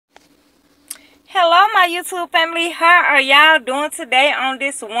Hello, my YouTube family. How are y'all doing today on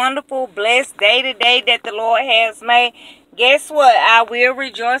this wonderful, blessed day today that the Lord has made? Guess what? I will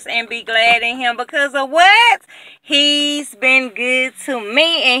rejoice and be glad in him because of what? He's been good to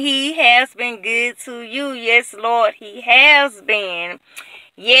me and he has been good to you. Yes, Lord, he has been.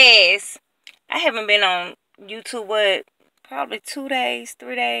 Yes. I haven't been on YouTube, what? Probably 2 days,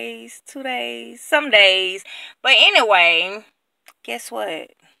 3 days, 2 days, some days. But anyway, guess what?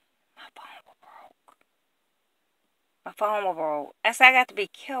 My phone will roll. So I got to be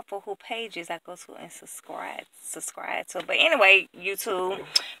careful who pages I go to and subscribe to. But anyway, YouTube,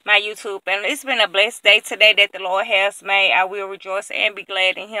 my YouTube, and it's been a blessed day today that the Lord has made. I will rejoice and be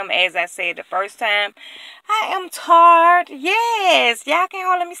glad in him, as I said the first time. I am tired. Yes, y'all can't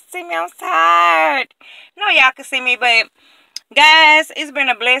hold me see me. I'm tired. No, y'all can see me, but guys, it's been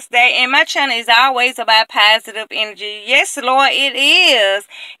a blessed day, and my channel is always about positive energy. Yes, Lord, it is.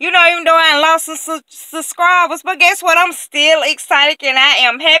 You know, even though I lost some subscribers, but guess what? I'm still excited, and I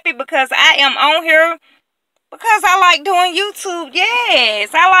am happy because I am on here because I like doing YouTube. Yes,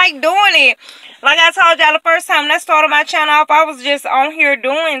 I like doing it. Like I told y'all the first time when I started my channel off, I was just on here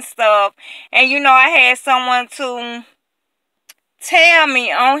doing stuff, and you know, I had someone to tell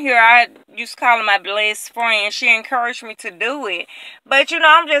me on here. I used to call her my blessed friend. She encouraged me to do it. But you know,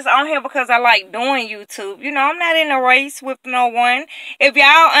 I'm just on here because I like doing YouTube. You know, I'm not in a race with no one. If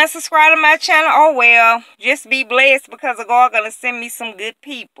y'all unsubscribe to my channel, oh well, just be blessed because God gonna send me some good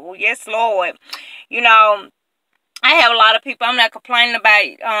people. Yes, Lord. You know, I have a lot of people. I'm not complaining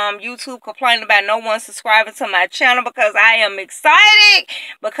about YouTube, complaining about no one subscribing to my channel because I am excited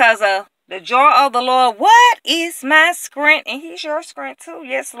because of the joy of the Lord. What is my strength? And he's your strength too.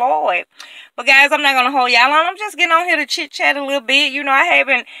 Yes, Lord. But guys, I'm not going to hold y'all on. I'm just getting on here to chit chat a little bit. You know, I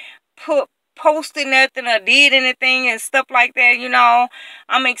haven't posted nothing or did anything and stuff like that. You know,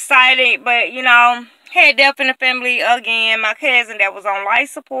 I'm excited. But, you know, had death in the family again. My cousin that was on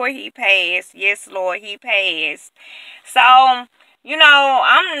life support, he passed. Yes, Lord, he passed. So, you know,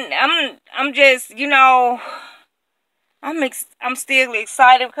 I'm just, you know, I'm still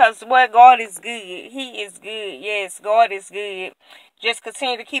excited because what God is good. He is good. Yes, God is good. Just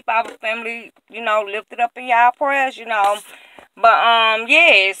continue to keep our family, you know, lifted up in y'all prayers, you know. But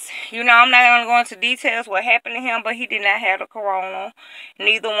yes, you know, I'm not gonna go into details what happened to him, but he did not have the corona.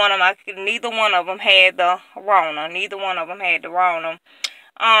 Neither one of them had the Rona. Neither one of them had the Rona.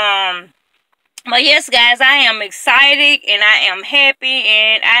 But yes, guys, I am excited and I am happy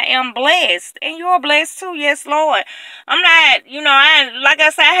and I am blessed. And you're blessed too. Yes, Lord. I'm not, you know, like I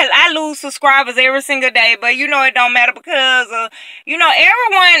said, I lose subscribers every single day. But, you know, it don't matter because, you know,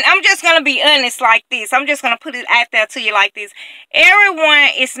 everyone, I'm just going to be honest like this. I'm just going to put it out there to you like this. Everyone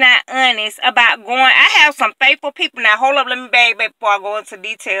is not honest about going. I have some faithful people. Now, hold up, let me back before I go into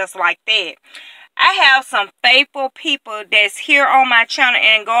details like that. I have some faithful people that's here on my channel,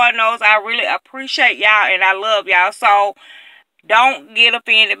 and God knows I really appreciate y'all and I love y'all. So don't get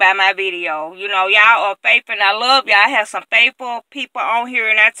offended by my video. You know, y'all are faithful and I love y'all. I have some faithful people on here,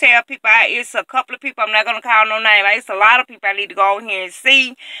 and I tell people, it's a couple of people, I'm not going to call no name. It's a lot of people I need to go on here and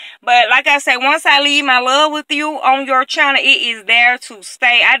see. But like I said, once I leave my love with you on your channel, it is there to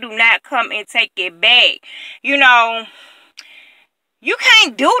stay. I do not come and take it back. You know, you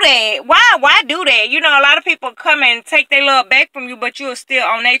can't do that. Why do that? You know, a lot of people come and take their love back from you, but you're still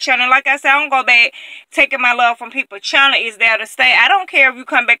on their channel. Like I said, I don't go back taking my love from people's channel. Is there to stay. I don't care if you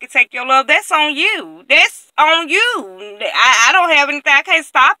come back and take your love. That's on you. That's on you. I don't have anything. I can't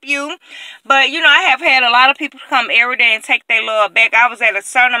stop you. But, you know, I have had a lot of people come every day and take their love back. I was at a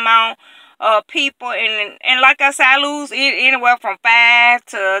certain amount people, and like I said, I lose anywhere from 5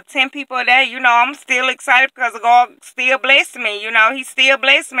 to 10 people a day. You know, I'm still excited because God still blessed me. You know, he still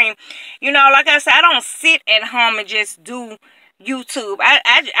blessed me. You know, like I said, I don't sit at home and just do YouTube.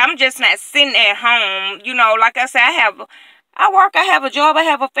 I'm just not sitting at home. You know, like I said, I work, I have a job, I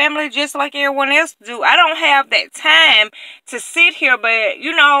have a family just like everyone else do. I don't have that time to sit here, but,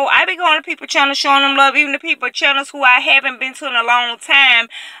 you know, I be going to people's channels showing them love, even the people's channels who I haven't been to in a long time.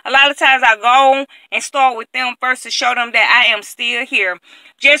 A lot of times I go and start with them first to show them that I am still here.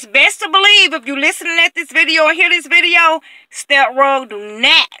 Just best to believe, if you're listening at this video and hear this video, Step Rogue, do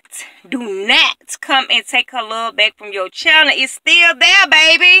not come and take her love back from your channel. It's still there,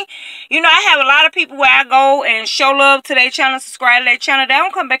 baby. You know, I have a lot of people where I go and show love to their channel, subscribe to their channel. They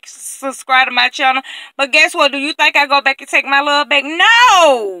don't come back and subscribe to my channel. But guess what? Do you think I go back and take my love back?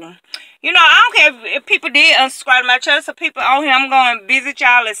 No. You know, I don't care if people did unsubscribe to my channel. So people on here, I'm going to visit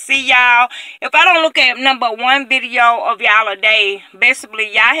y'all and see y'all. If I don't look at #1 video of y'all a day,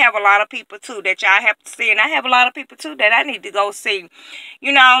 basically, y'all have a lot of people too that y'all have to see. And I have a lot of people too that I need to go see.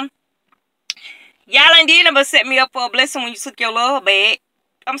 You know, Y'all ain't did but set me up for a blessing when you took your love back.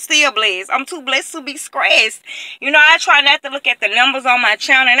 I'm still blessed. I'm too blessed to be scratched. You know, I try not to look at the numbers on my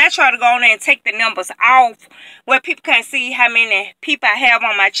channel, and I try to go on there and take the numbers off where people can't see how many people I have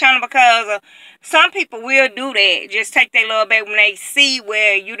on my channel, because some people will do that. Just take their love back when they see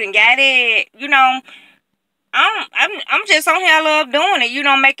where you done got it. You know, I'm just on here. I love doing it. You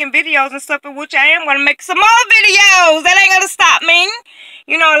know, making videos and stuff, in which I am going to make some more videos. That ain't going to stop me.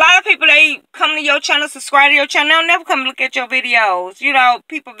 You know, a lot of people, they come to your channel, subscribe to your channel, they'll never come look at your videos. You know,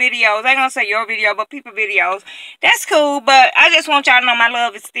 people videos. I ain't going to say your video, but people videos. That's cool, but I just want y'all to know my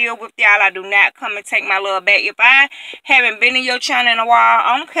love is still with y'all. I do not come and take my love back. If I haven't been in your channel in a while,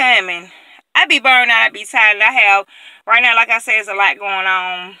 I'm coming. I be burned out. I be tired. I have, right now, like I said, there's a lot going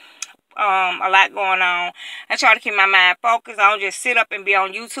on. I try to keep my mind focused. I don't just sit up and be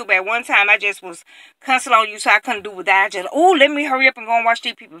on YouTube. At one time, I just was constantly on YouTube. I couldn't do without. I just, oh, let me hurry up and go and watch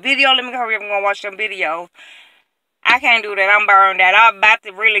these people video. Let me hurry up and go and watch them videos. I can't do that. I'm burned out. I'm about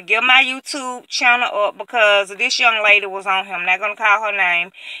to really give my YouTube channel up because this young lady was on here. I'm not going to call her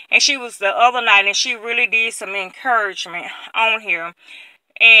name. And she was the other night, and she really did some encouragement on here.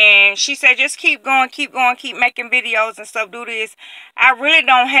 And she said, just keep going, keep making videos and stuff, do this. I really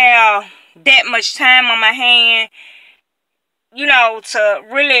don't have that much time on my hand, you know, to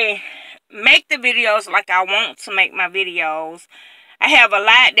really make the videos like I want to make my videos. I have a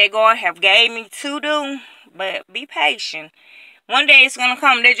lot that God have gave me to do, but be patient. One day it's going to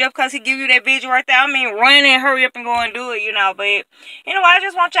come. That just because he give you that vision right there, I mean, run and hurry up and go and do it, you know. But, you know, I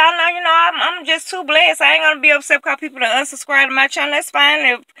just want y'all to know, you know, I'm just too blessed. I ain't going to be upset because people that unsubscribe to my channel. That's fine.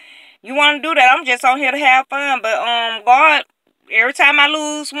 If you want to do that, I'm just on here to have fun. But, God, every time I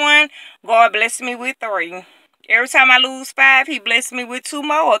lose one, God bless me with 3. Every time I lose 5, he blessed me with 2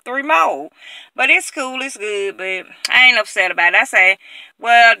 more or 3 more. But it's cool. It's good. But I ain't upset about it. I say,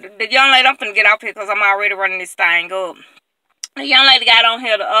 well, the young lady, I'm finna get off here because I'm already running this thing up. The young lady got on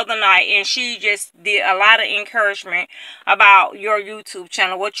here the other night, and she just did a lot of encouragement about your YouTube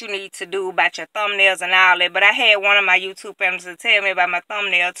channel, what you need to do about your thumbnails and all that. But I had one of my YouTube family to tell me about my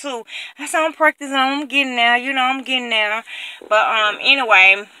thumbnail too. I said, I'm practicing, I'm getting there, you know, I'm getting there. But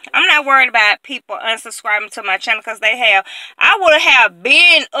anyway, I'm not worried about people unsubscribing to my channel because they have. I would have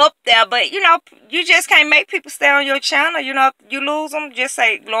been up there, but you know, you just can't make people stay on your channel. You know, if you lose them, just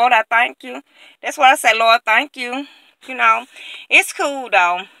say, Lord, I thank you. That's what I say, Lord, thank you. You know, it's cool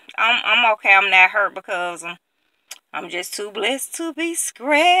though. I'm okay. I'm not hurt because I'm just too blessed to be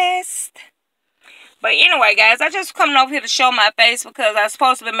stressed. But anyway, guys, I just coming over here to show my face because I was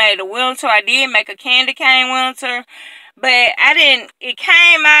supposed to be made a winter. I did make a candy cane winter, but I didn't. It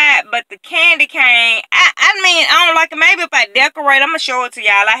came out, but the candy cane, I mean, I don't like it. Maybe if I decorate, I'm gonna show it to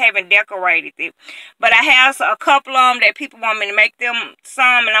y'all. I haven't decorated it, but I have a couple of them that people want me to make them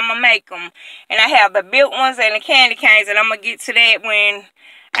some, and I'm gonna make them. And I have the built ones and the candy canes, and I'm gonna get to that when.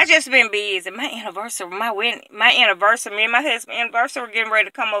 I just been busy. My anniversary, my anniversary, me and my husband's anniversary getting ready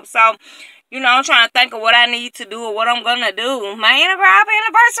to come up. So, you know, I'm trying to think of what I need to do or what I'm gonna do. My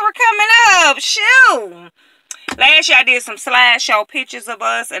anniversary coming up. Shoot. Last year I did some slideshow pictures of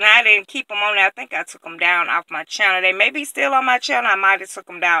us, and I didn't keep them on there. I think I took them down off my channel. They may be still on my channel. I might have took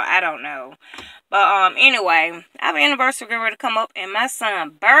them down. I don't know. But anyway, our anniversary getting ready to come up, and my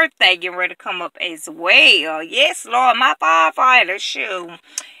son's birthday getting ready to come up as well. Yes, Lord, my firefighter, shoot.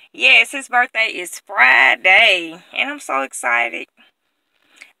 Yes, his birthday is Friday, and I'm so excited.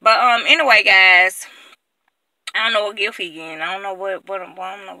 But anyway, guys, I don't know what gift he getting. I don't know what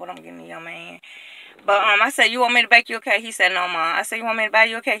I'm getting the young man. But I said, you want me to bake you a cake? He said, no, Ma. I said, you want me to buy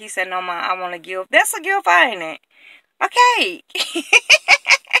you a cake? He said, no, Ma. I want a gift. That's a gift, ain't it? A cake.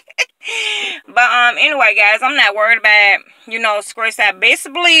 But anyway, guys, I'm not worried about, you know, stressed out.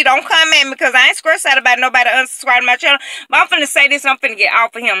 Basically, don't come at me because I ain't stressed out about nobody unsubscribing to my channel. But I'm finna say this and I'm finna get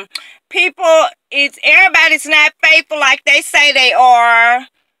off of him. People, everybody's not faithful like they say they are.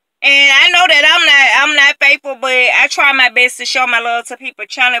 And I know that I'm not faithful, but I try my best to show my love to people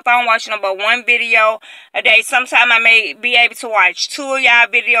channel. If I'm watching about 1 video a day, sometime I may be able to watch 2 of y'all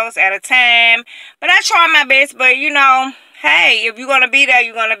videos at a time. But I try my best, but you know, hey, if you're gonna be there,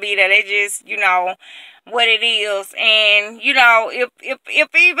 you're gonna be there. They just, you know, what it is. And you know,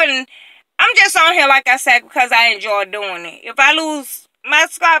 if even I'm just on here, like I said, because I enjoy doing it. If I lose my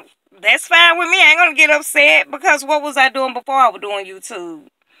subscribe, that's fine with me. I ain't gonna get upset because what was I doing before I was doing YouTube?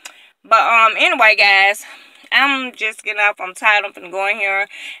 But anyway, guys, I'm just getting up. I'm tired. I'm gonna go in here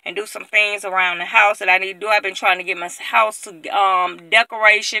and do some things around the house that I need to do. I've been trying to get my house to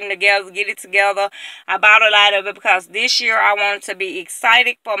decoration together, get it together. I bought a lot of it because this year I wanted to be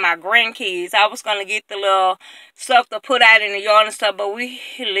excited for my grandkids. I was gonna get the little stuff to put out in the yard and stuff, but we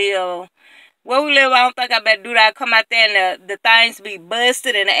live where we live, I don't think I better do that. I come out there and the things be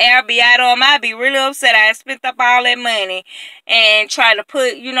busted and the air be out of them. I'd be really upset. I spent up all that money and try to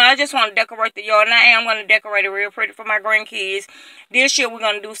put, you know, I just want to decorate the yard. And I am going to decorate it real pretty for my grandkids. This year, we're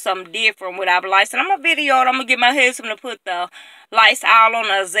going to do something different with our lights. And I'm going to video it. I'm going to get my husband to put the lights all on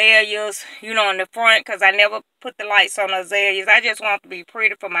the azaleas, you know, in the front, because I never put the lights on the azaleas. I just want it to be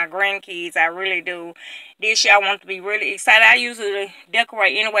pretty for my grandkids. I really do. This year, I want to be really excited. I usually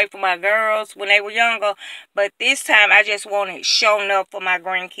decorate anyway for my girls when they were younger, but this time, I just want it shown up for my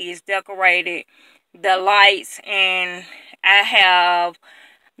grandkids, decorated, the lights, and I have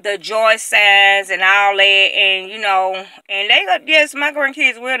the joy signs and all that, and you know, and they got, yes, my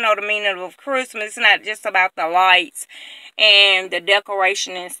grandkids will know the meaning of Christmas. It's not just about the lights and the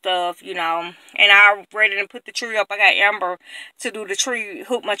decoration and stuff, you know. And I'm ready to put the tree up. I got Amber to do the tree,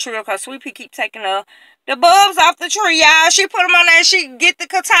 hook my tree up, because Sweet Pea keep taking the bulbs off the tree, y'all. She put them on there. She get the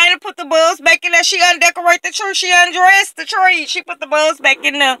container, put the bulbs back in there. She undecorate the tree. She undressed the tree. She put the bulbs back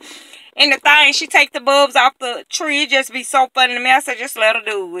in the thing. She take the bulbs off the tree. It just be so funny to me. I said, just let her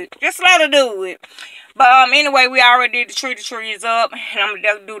do it. Just let her do it. But anyway, we already did the tree. The tree is up, and I'm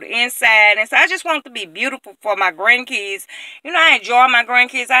gonna do the inside. And so I just want it to be beautiful for my grandkids. You know, I enjoy my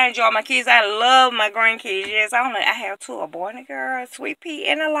grandkids. I enjoy my kids. I love my grandkids. Yes, I have two, a boy and a girl, Sweet Pea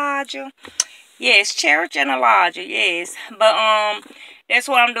and Elijah. Yes, Cherish and Elijah. Yes, but that's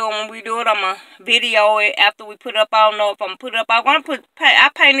what I'm doing when we do it. I'm going to video it after we put it up. I don't know if I'm going to put it up. I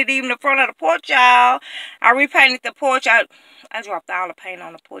painted even the front of the porch, y'all. I repainted the porch. I dropped all the paint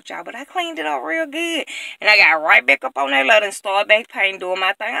on the porch, y'all, but I cleaned it up real good. And I got right back up on that letter and started back painting, doing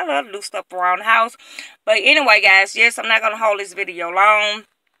my thing. I love to do stuff around the house. But anyway, guys, yes, I'm not going to hold this video long.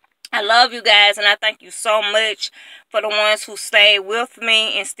 I love you guys, and I thank you so much for the ones who stayed with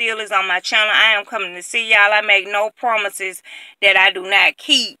me and still is on my channel. I am coming to see y'all. I make no promises that I do not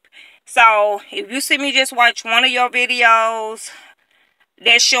keep. So, if you see me just watch one of your videos,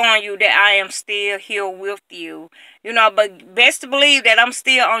 that's showing you that I am still here with you. You know, but best to believe that I'm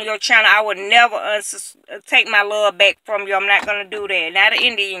still on your channel. I would never take my love back from you. I'm not going to do that. Not an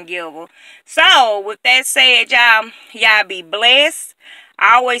Indian giver. So, with that said, y'all be blessed.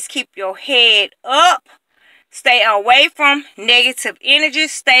 Always keep your head up. Stay away from negative energy.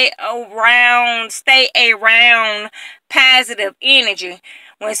 Stay around positive energy.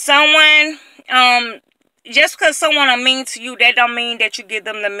 When someone, just because someone are mean to you, that don't mean that you give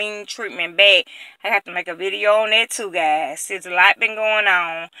them the mean treatment back. I have to make a video on that too, guys. There's a lot been going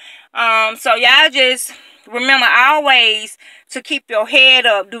on. So y'all just remember always to keep your head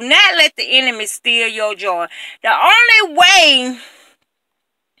up. Do not let the enemy steal your joy. The only way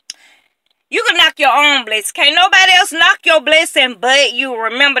you can knock your own blessing. Can't nobody else knock your blessing but you.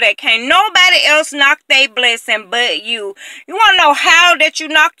 Remember that. Can't nobody else knock their blessing but you. You want to know how that you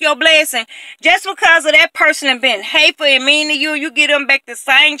knock your blessing? Just because of that person and been hateful and mean to you, you get them back the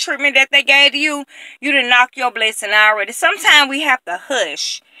same treatment that they gave to you, you done knock your blessing already. Sometimes we have to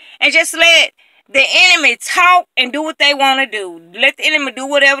hush and just let the enemy talk and do what they want to do. Let the enemy do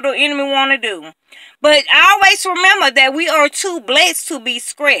whatever the enemy want to do. But always remember that we are too blessed to be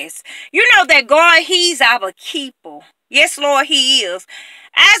stressed. You know that God, He's our keeper. Yes, Lord, He is.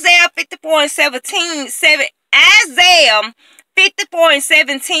 Isaiah 54:17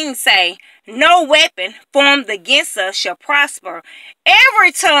 say, no weapon formed against us shall prosper.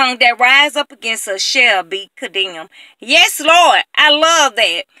 Every tongue that rise up against us shall be condemned. Yes, Lord, I love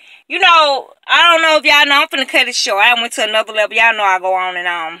that. You know, I don't know if y'all know, I'm finna cut it short. I went to another level. Y'all know I go on and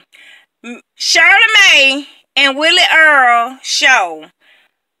on. Shirley Mae and Willie Earl show.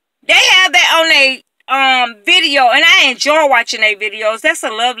 They have that on their video, and I enjoy watching their videos. That's a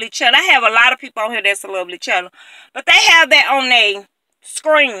lovely channel. I have a lot of people on here that's a lovely channel. But they have that on their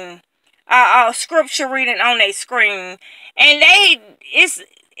screen. Scripture reading on their screen. And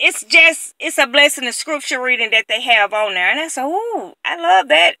it's a blessing, the scripture reading that they have on there. And I said, ooh, I love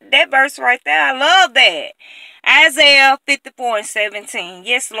that verse right there. I love that. Isaiah 54:17.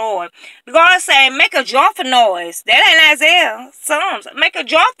 Yes, Lord. God saying, make a joyful noise. That ain't Isaiah. Psalms. Make a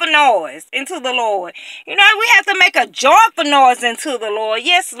joyful noise into the Lord. You know, we have to make a joyful noise into the Lord.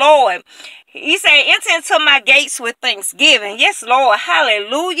 Yes, Lord. He said, enter into my gates with thanksgiving. Yes, Lord.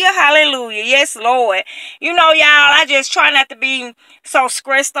 Hallelujah. Hallelujah. Yes, Lord. You know, y'all, I just try not to be so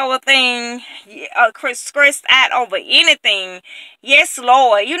stressed over things, stressed out over anything. Yes,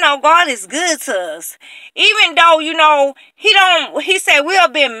 Lord. You know, God is good to us. Even though, you know, He said we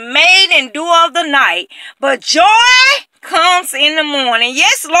have been made in dew of the night, but joy comes in the morning.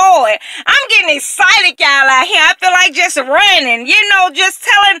 Yes, Lord. I'm getting excited, y'all, out here. I feel like just running, you know, just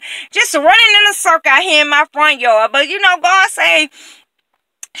running in a circle out here in my front yard. But, you know, God say,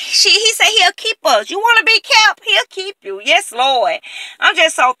 He said he'll keep us. You want to be kept? He'll keep you. Yes, Lord. I'm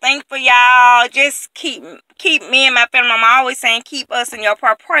just so thankful, y'all. Just keep me and my family. I'm always saying keep us in your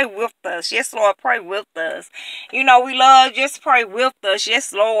prayer. Pray with us. Yes, Lord. Pray with us. You know, we love, just pray with us.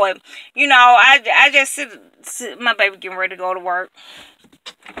 Yes, Lord. You know, I just sit, my baby getting ready to go to work.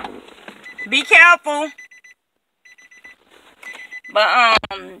 Be careful. But,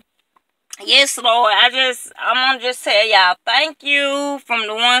 yes, Lord, I'm going to just tell y'all, thank you from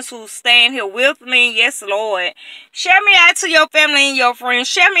the ones who stand here with me. Yes, Lord. Share me out to your family and your friends.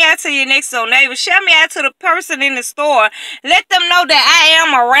 Share me out to your next door neighbor. Share me out to the person in the store. Let them know that I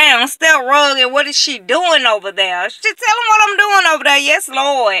am around. Steph Rugg, and what is she doing over there? Just tell them what I'm doing over there. Yes,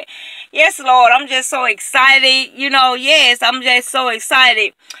 Lord. Yes, Lord. I'm just so excited. You know, yes, I'm just so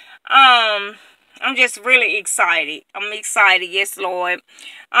excited. I'm just really excited. I'm excited. Yes, Lord.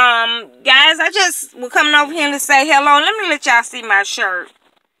 Guys, I just was coming over here to say hello. Let me let y'all see my shirt.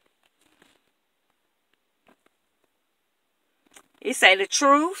 It say the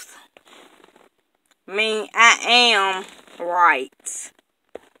truth. Mean I am right.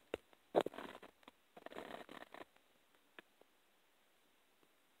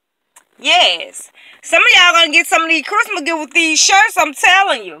 Yes. Some of y'all gonna get some of these Christmas gifts with these shirts, I'm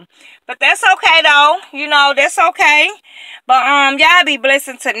telling you. But that's okay though. You know, that's okay. But y'all be blessed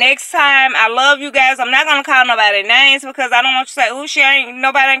until next time. I love you guys. I'm not gonna call nobody names because I don't want you to say, "Oh,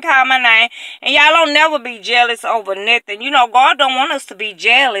 nobody ain't call my name." And y'all don't never be jealous over nothing. You know, God don't want us to be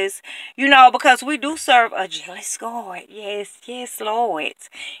jealous, you know, because we do serve a jealous God. Yes, yes, Lord.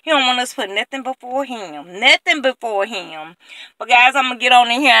 He don't want us to put nothing before him. Nothing before him. But guys, I'm gonna get on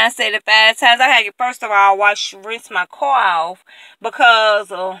in here and say it 5 times. I gotta get, first of all, rinse my car off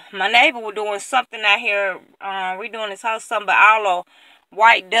because my neighbor was doing something out here, redoing his house, something, but all the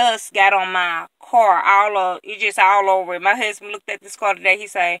white dust got on my car. It's just all over it. My husband looked at this car today. He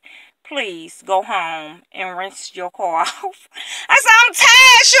said, "Please go home and rinse your car off." I said, "I'm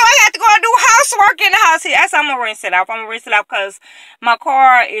tired. Sure, I got to go and do housework in the house here." I said, "I'm going to rinse it off. I'm going to rinse it off because my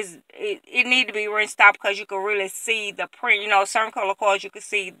car it need to be rinsed off because you can really see the print. You know, certain color cars, you can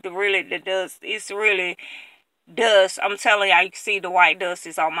see the dust. It's really dust. I'm telling y'all, you can see the white dust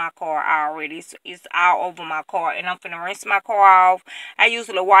is on my car already. It's all over my car, and I'm finna rinse my car off. I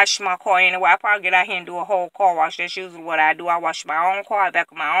usually wash my car anyway. I probably get out here and do a whole car wash. That's usually what I do. I wash my own car, back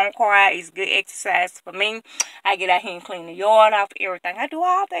of my own car. It's good exercise for me. I get out here and clean the yard off, everything. I do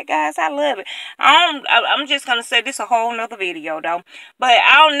all that, guys. I love it. I'm just gonna say this a whole nother video though, but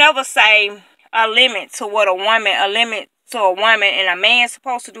I'll never say a limit to what a limit to a woman, and a man's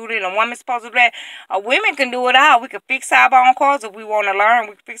supposed to do this and a woman's supposed to do that. Women can do it all. We can fix our own cars if we want to learn.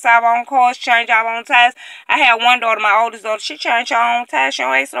 We can fix our own cars, change our own tires. I had one daughter, my oldest daughter, she changed her own tires. She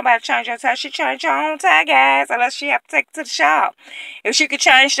don't ask nobody to change her tires. She changed her own tire, guys, unless she have to take it to the shop. If she could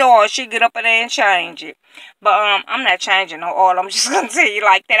change the oil, she'd get up in there and change it. But I'm not changing no oil. I'm just going to tell you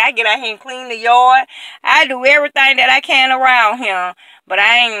like that. I get out here and clean the yard. I do everything that I can around here. But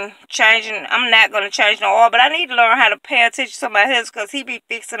I ain't changing. I'm not going to change no oil. But I need to learn how to pay attention to my husband because he be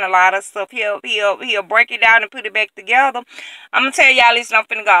fixing a lot of stuff. He'll break it down and put it back together. I'm going to tell y'all, listen, I'm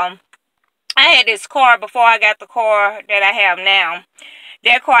finna go. I had this car before I got the car that I have now.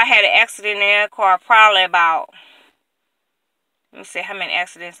 That car had an accident in that car probably about, let me see how many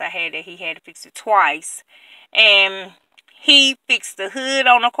accidents I had that he had to fix it twice. And he fixed the hood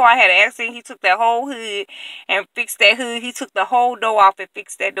on the car. I had an accident. He took that whole hood and fixed that hood. He took the whole door off and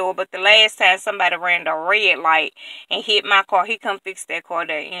fixed that door. But the last time somebody ran the red light and hit my car, he couldn't fix that car.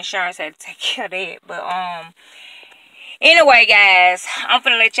 The insurance had to take care of that. But anyway, guys, I'm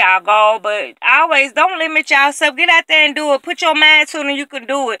finna let y'all go, but always don't limit yourself. Get out there and do it. Put your mind to it and you can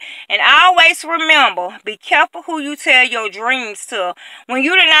do it. And always remember, be careful who you tell your dreams to. When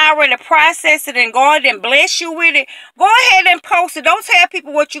you done already process it and God done bless you with it, go ahead and post it. Don't tell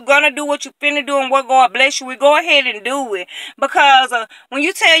people what you're gonna do, what you finna do, and what God bless you with. Go ahead and do it. Because when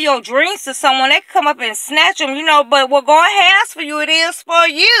you tell your dreams to someone, they can come up and snatch them, you know, but what God has for you, it is for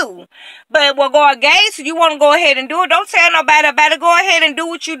you. But what God gave to you, want to go ahead and do it. Don't tell nobody about it. Go ahead and do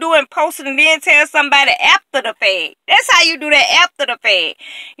what you do and post it and then tell somebody after the fact. That's how you do that, after the fact.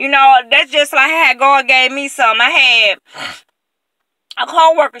 You know, that's just like how God gave me some. I had a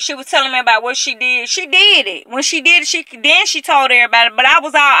co-worker, she was telling me about what she did. She did it. When she did it, she told everybody. But I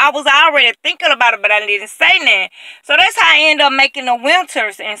was already thinking about it, but I didn't say nothing. So that's how I end up making the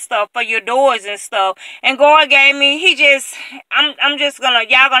winters and stuff for your doors and stuff. And God gave me, I'm just gonna,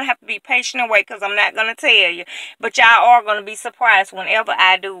 y'all gonna have to be patient and wait because I'm not gonna tell you. But y'all are gonna be surprised whenever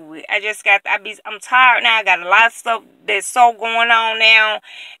I do it. I'm tired now. I got a lot of stuff that's so going on now.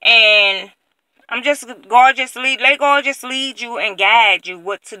 And I'm just God just let God just lead you and guide you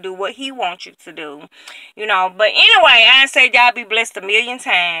what to do, what He wants you to do, you know. But anyway, I say y'all be blessed a million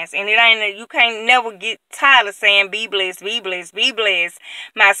times, and it ain't, you can't never get tired of saying be blessed, be blessed, be blessed.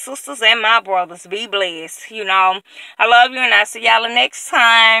 My sisters and my brothers, be blessed. You know, I love you, and I see y'all the next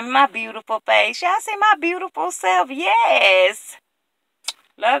time. My beautiful face, y'all see my beautiful self. Yes,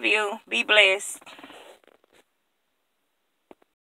 love you. Be blessed.